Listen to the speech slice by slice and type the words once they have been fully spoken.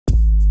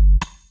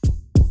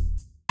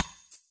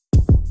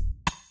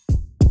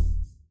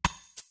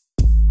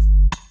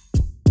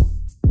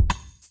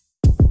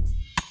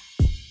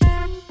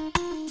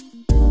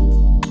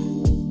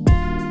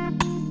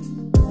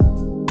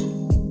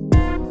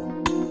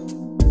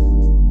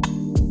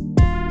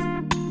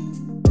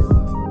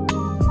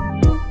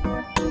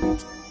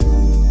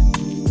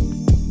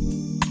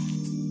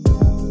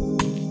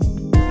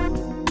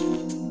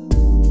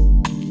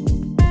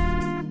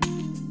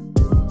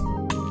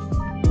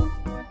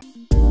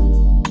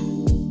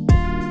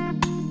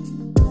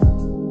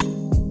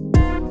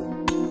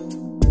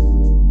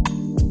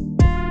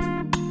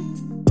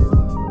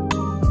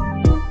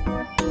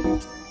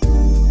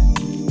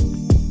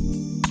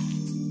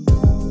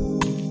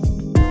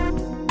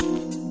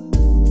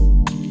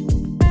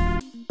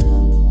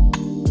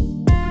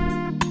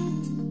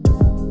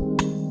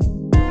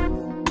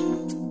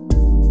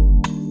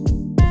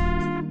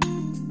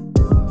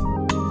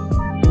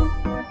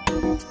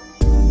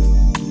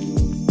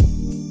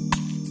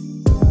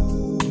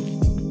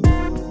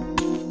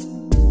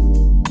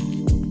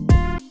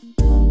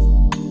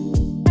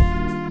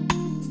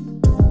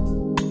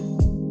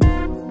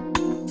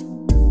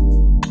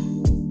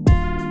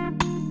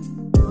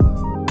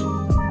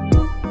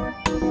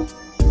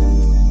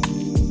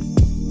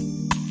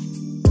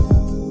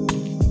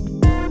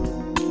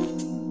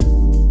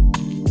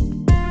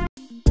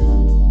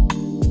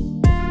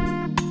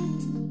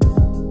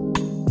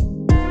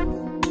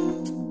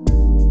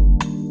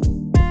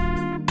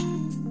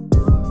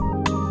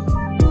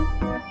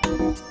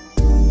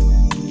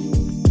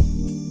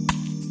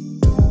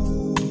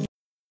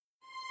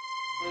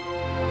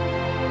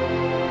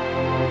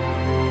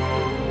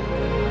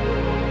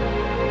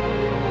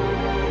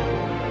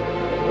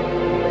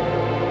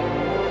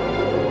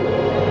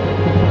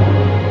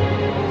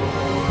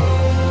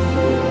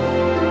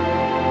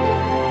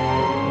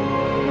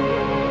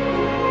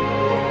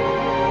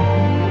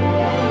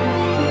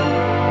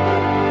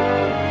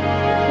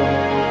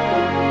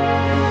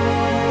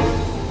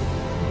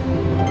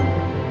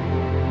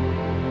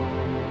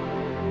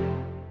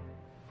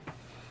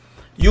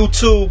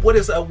YouTube, what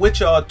is up with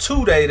y'all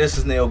today? This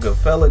is Nail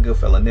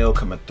Goodfella Nail,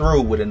 coming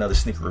through with another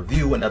sneaker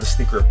review, another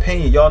sneaker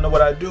opinion. Y'all know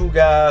what I do,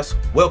 guys.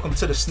 Welcome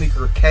to the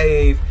Sneaker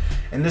Cave,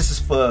 and this is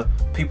for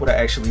people that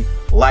actually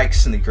like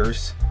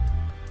sneakers.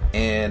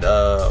 And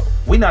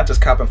we not just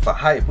copping for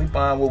hype, we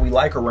buying what we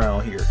like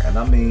around here. And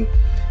I mean,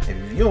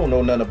 if you don't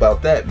know nothing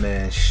about that,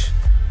 man,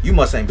 you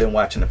must ain't been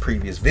watching the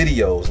previous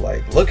videos.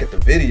 Like, look at the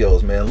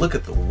videos, man. Look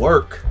at the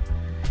work.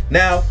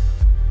 Now,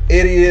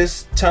 it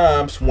is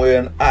times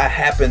when I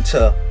happen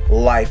to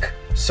like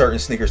certain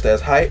sneakers that's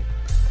hype,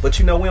 but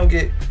you know, we don't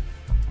get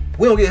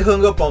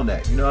hung up on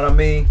that. You know what I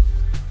mean?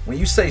 When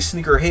you say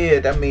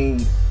sneakerhead, that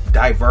means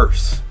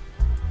diverse.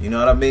 You know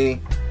what I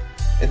mean?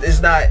 It's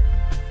not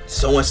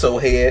so-and-so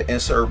head,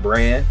 insert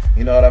brand.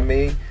 You know what I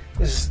mean?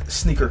 This is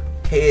sneaker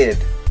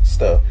head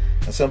stuff.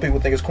 And some people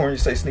think it's corny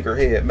to say sneaker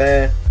head.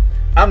 Man,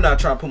 I'm not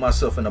trying to put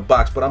myself in a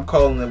box, but I'm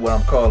calling it what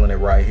I'm calling it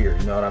right here.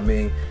 You know what I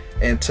mean?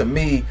 And to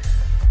me,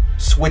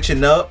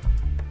 switching up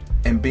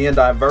and being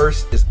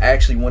diverse is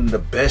actually one of the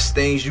best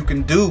things you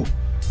can do.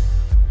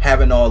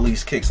 Having all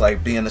these kicks,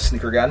 like being a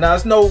sneaker guy. Now,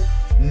 it's no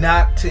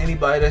knock to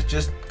anybody that's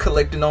just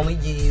collecting only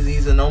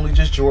Yeezys and only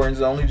just Jordans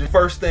and only just...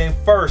 First thing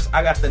first,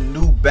 I got the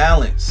New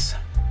Balance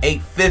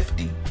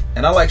 850.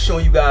 And I like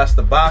showing you guys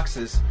the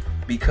boxes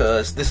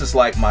because this is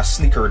like my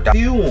sneaker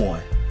review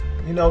on.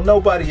 You know,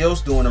 nobody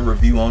else doing a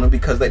review on them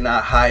because they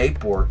not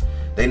hype or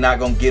they not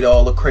gonna get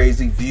all the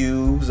crazy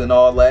views and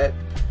all that.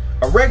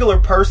 A regular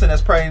person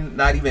that's probably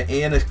not even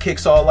in the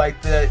kicks all like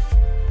that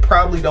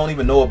probably don't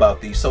even know about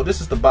these. So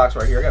this is the box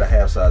right here. I got a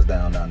half size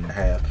down in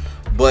half,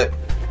 but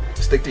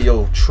stick to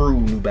your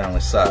true New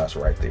Balance size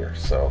right there.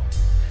 So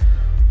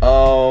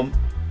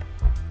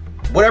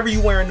whatever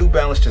you wear in New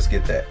Balance, just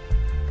get that.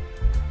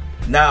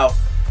 Now,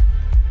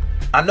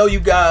 I know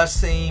you guys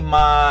seen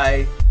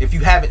my, if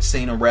you haven't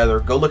seen them, rather,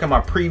 go look at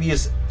my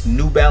previous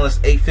New Balance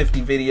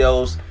 850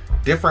 videos,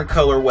 different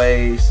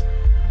colorways.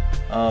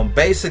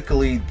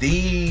 Basically,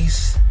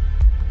 these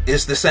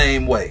is the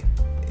same way.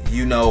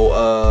 You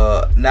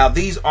know, now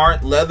these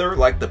aren't leather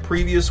like the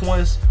previous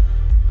ones,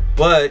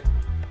 but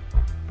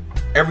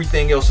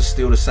everything else is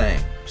still the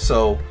same.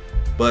 So,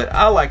 but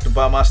I like to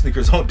buy my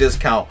sneakers on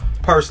discount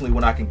personally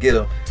when I can get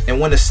them. And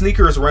when the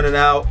sneaker is running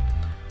out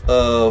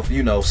of,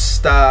 you know,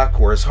 stock,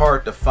 or it's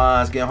hard to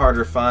find, it's getting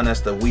harder to find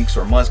as the weeks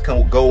or months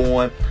go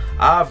on,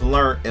 I've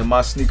learned in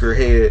my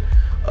sneakerhead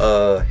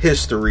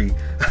history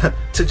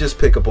to just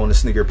pick up on the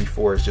sneaker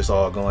before it's just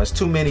all gone. It's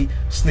too many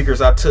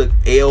sneakers I took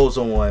L's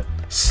on,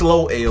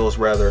 slow L's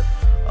rather,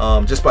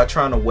 just by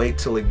trying to wait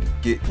till it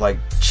get like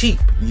cheap.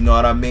 You know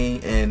what I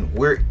mean? And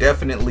we're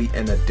definitely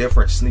in a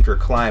different sneaker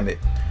climate.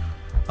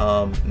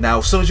 Now,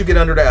 as soon as you get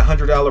under that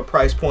 $100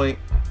 price point,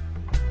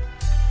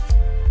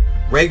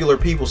 regular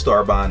people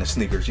start buying the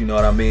sneakers. You know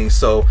what I mean?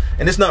 So,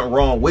 and there's nothing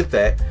wrong with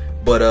that,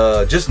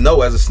 but just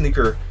know, as a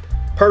sneaker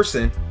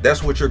person,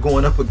 that's what you're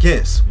going up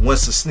against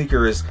once the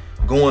sneaker is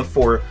going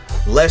for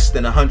less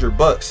than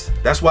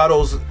 $100. That's why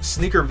those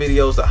sneaker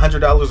videos, the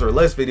 $100 or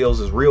less videos,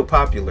 is real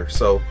popular.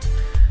 So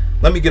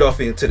let me get off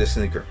into the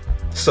sneaker.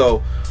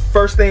 So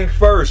first thing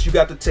first, you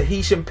got the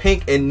Tahitian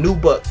pink and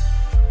nubuck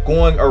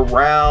going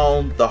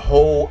around the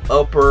whole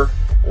upper,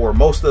 or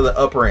most of the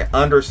upper and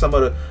under some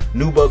of the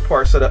nubuck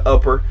parts of the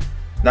upper.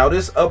 Now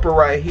this upper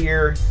right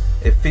here,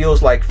 it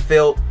feels like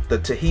felt. The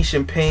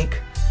Tahitian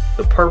pink,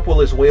 the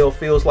purple as well,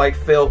 feels like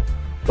felt,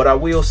 but I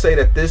will say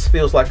that this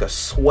feels like a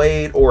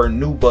suede or a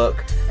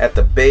nubuck at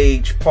the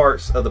beige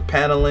parts of the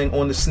paneling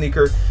on the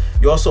sneaker.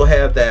 You also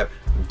have that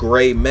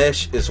gray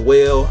mesh as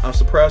well. I'm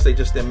surprised they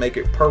just didn't make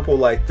it purple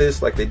like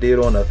this, like they did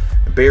on the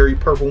berry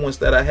purple ones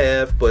that I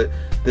have, but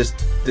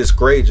this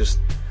gray just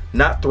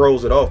not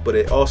throws it off, but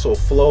it also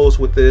flows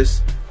with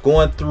this.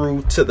 Going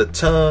through to the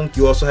tongue,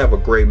 you also have a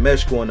gray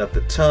mesh going up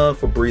the tongue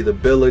for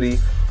breathability.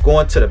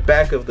 Going to the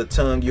back of the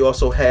tongue, you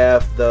also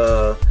have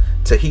the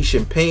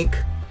Tahitian pink.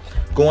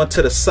 Going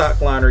to the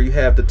sock liner, you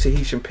have the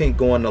Tahitian pink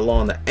going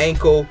along the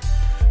ankle.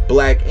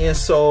 Black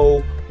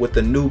insole with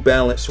the New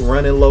Balance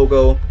running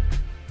logo.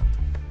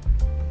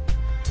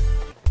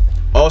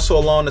 Also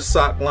along the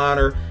sock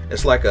liner,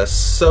 it's like a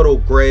subtle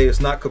gray. It's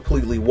not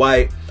completely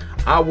white.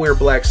 I wear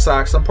black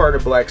socks. I'm part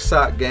of the black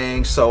sock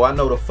gang, so I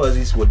know the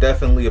fuzzies will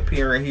definitely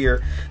appear in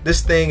here.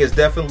 This thing is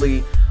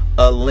definitely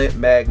a lint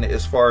magnet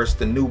as far as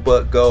the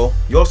nubuck go.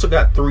 You also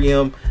got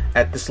 3M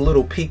at this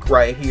little peak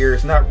right here.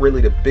 It's not really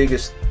the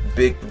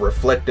big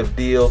reflective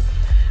deal.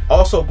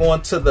 Also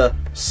going to the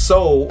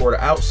sole, or the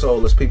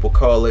outsole as people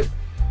call it.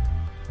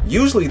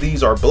 Usually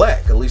these are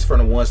black, at least for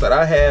the ones that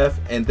I have,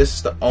 and this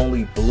is the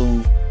only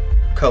blue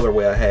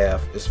colorway I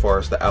have as far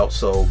as the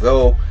outsole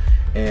go.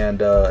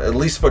 And at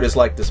least for this,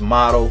 like this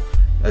model,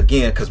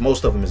 again, because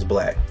most of them is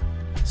black,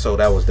 so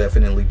that was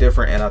definitely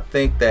different, and I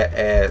think that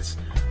adds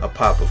a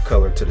pop of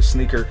color to the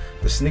sneaker.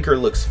 The sneaker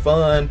looks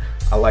fun.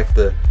 I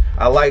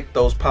like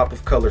those pop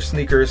of color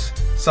sneakers.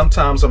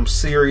 Sometimes I'm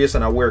serious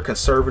and I wear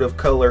conservative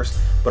colors,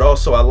 but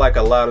also I like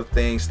a lot of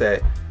things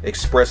that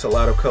express a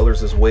lot of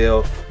colors as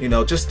well, you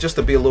know, just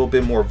to be a little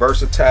bit more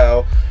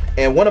versatile.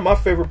 And one of my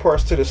favorite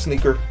parts to the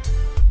sneaker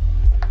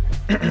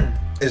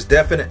is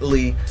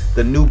definitely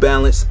the New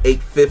Balance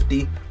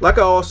 850. Like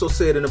I also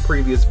said in a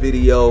previous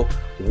video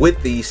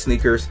with these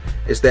sneakers,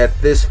 is that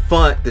this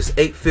font, this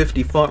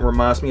 850 font,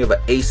 reminds me of an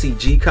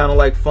ACG kind of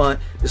like font.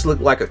 This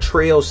looked like a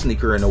trail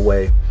sneaker in a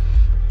way,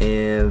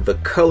 and the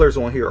colors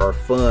on here are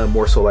fun,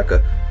 more so like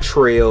a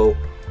trail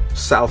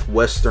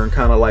southwestern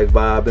kind of like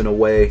vibe in a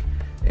way,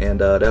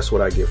 and that's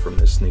what I get from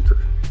this sneaker.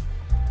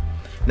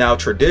 Now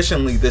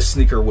traditionally this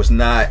sneaker was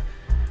not,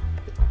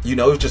 you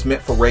know, it's just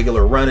meant for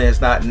regular running.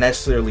 It's not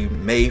necessarily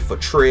made for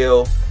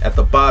trail. At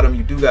the bottom,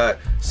 you do got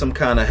some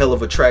kind of hell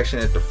of a traction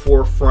at the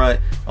forefront.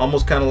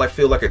 Almost kind of like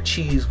feel like a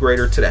cheese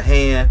grater to the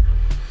hand.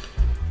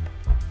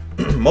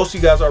 Most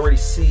of you guys already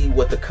see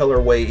what the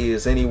colorway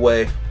is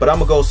anyway, but I'm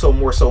gonna go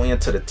more so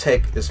into the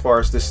tech as far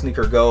as this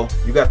sneaker go.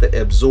 You got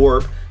the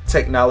absorb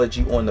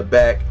technology on the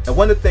back. And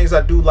one of the things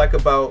I do like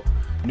about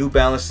New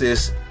Balance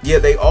is, yeah,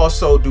 they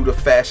also do the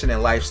fashion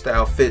and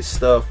lifestyle fit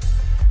stuff,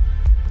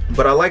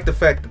 but I like the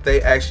fact that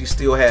they actually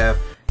still have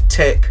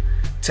tech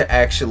to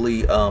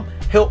actually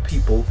help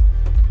people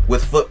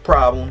with foot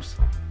problems.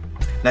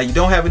 Now you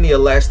don't have any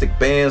elastic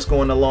bands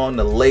going along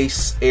the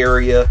lace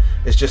area.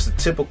 It's just a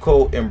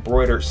typical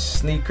embroidered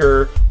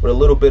sneaker with a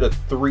little bit of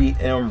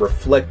 3M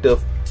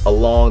reflective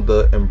along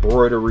the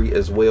embroidery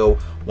as well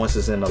once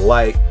it's in the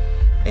light.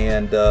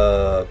 And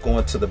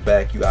going to the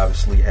back, you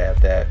obviously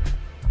have that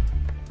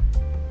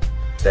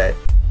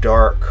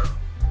dark,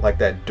 like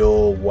that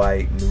dull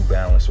white New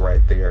Balance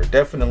right there.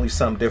 Definitely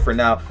something different.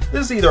 Now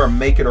this is either a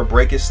make it or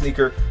break it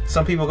sneaker.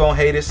 Some people gonna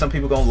hate it, some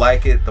people gonna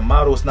like it. The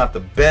model is not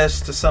the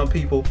best to some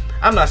people.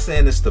 I'm not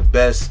saying it's the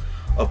best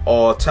of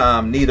all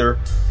time neither,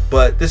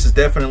 but this is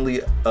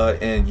definitely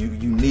a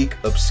unique,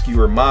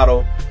 obscure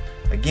model.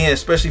 Again,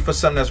 especially for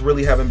something that's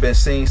really haven't been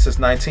seen since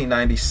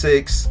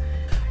 1996.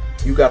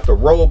 You got the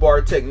roll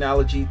bar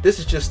technology. This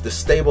is just to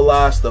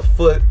stabilize the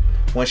foot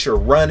once you're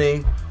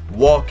running,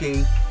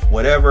 walking,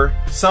 whatever.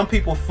 Some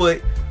people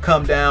foot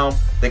come down,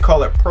 they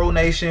call it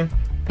pronation,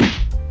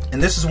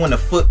 and this is when the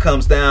foot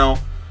comes down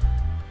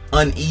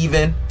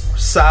uneven,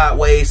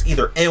 sideways,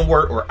 either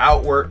inward or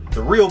outward.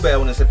 The real bad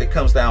one is if it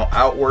comes down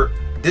outward.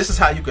 This is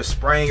how you could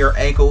sprain your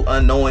ankle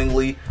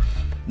unknowingly.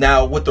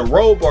 Now what the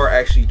roll bar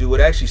actually do,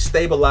 it actually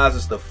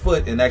stabilizes the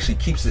foot and actually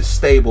keeps it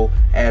stable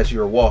as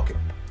you're walking.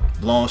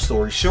 Long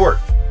story short,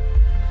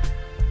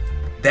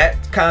 that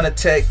kind of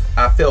tech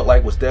I felt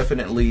like was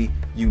definitely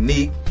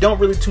unique. Don't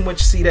really too much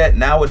see that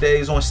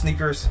nowadays on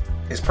sneakers.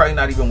 It's probably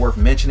not even worth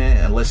mentioning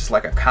unless it's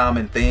like a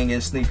common thing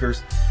in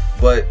sneakers.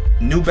 But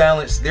New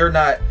Balance, they're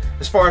not,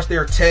 as far as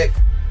their tech,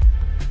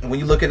 when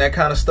you're looking that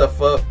kind of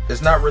stuff up,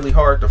 it's not really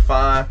hard to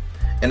find.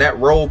 And that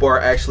roll bar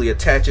actually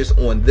attaches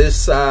on this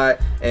side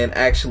and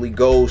actually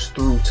goes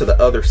through to the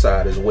other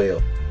side as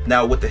well.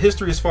 Now with the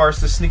history as far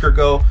as this sneaker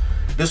go,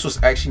 this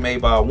was actually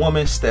made by a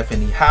woman,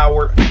 Stephanie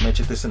Howard. I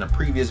mentioned this in a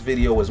previous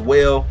video as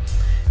well.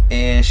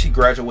 And she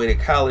graduated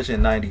college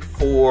in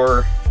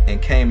 '94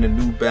 and came to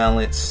New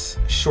Balance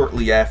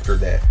shortly after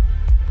that.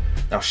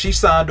 Now she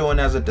signed on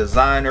as a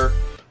designer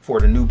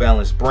for the New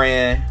Balance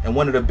brand, and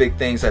one of the big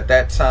things at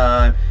that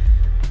time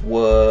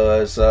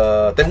was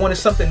they wanted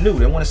something new,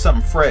 they wanted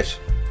something fresh,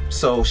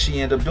 so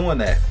she ended up doing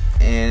that.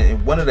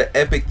 And one of the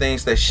epic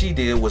things that she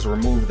did was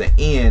remove the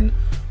N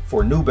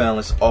for New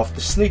Balance off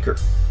the sneaker.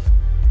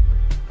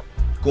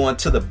 Going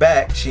to the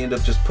back, she ended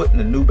up just putting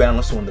the New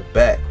Balance on the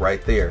back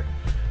right there.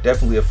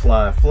 Definitely a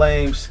flying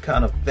flames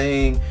kind of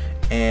thing.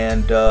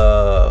 And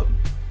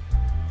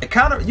it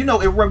kind of, you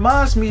know, it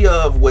reminds me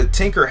of what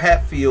Tinker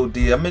Hatfield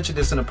did. I mentioned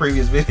this in a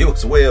previous video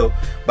as well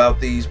about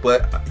these,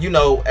 but you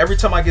know, every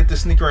time I get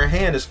this sneaker in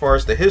hand, as far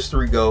as the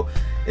history go,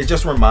 it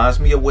just reminds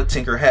me of what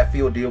Tinker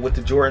Hatfield did with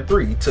the Jordan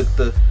 3. He took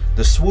the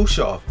swoosh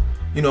off.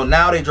 You know,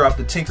 now they drop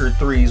the Tinker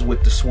 3s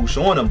with the swoosh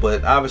on them,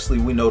 but obviously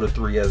we know the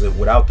 3 as it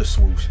without the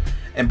swoosh.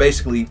 And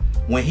basically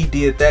when he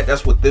did that,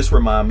 that's what this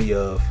remind me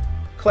of.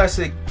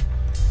 Classic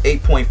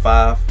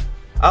 8.5.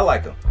 I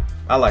like them.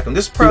 I like them.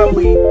 This is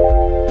probably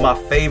my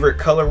favorite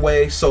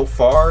colorway so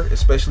far,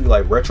 especially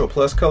like Retro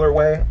Plus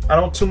colorway. I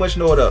don't too much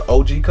know the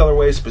OG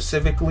colorway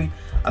specifically.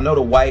 I know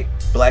the white,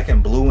 black,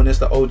 and blue, and it's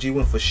the OG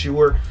one for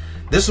sure.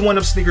 This is one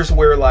of them sneakers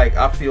where like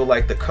I feel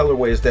like the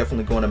colorway is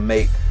definitely going to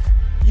make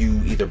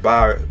you either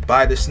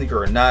buy this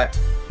sneaker or not.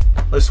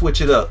 Let's switch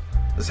it up.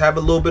 Let's have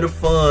a little bit of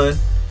fun.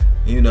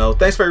 You know,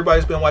 thanks for everybody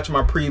who's been watching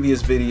my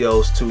previous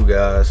videos too,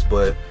 guys.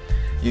 But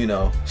you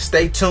know,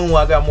 stay tuned.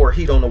 I got more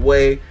heat on the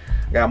way.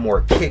 Got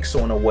more kicks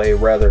on the way,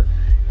 rather.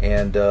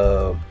 And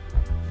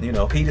you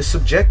know, heat is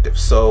subjective,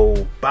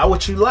 so buy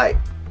what you like.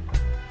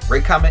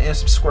 Rate, comment, and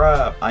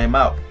subscribe. I am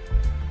out.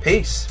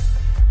 Peace.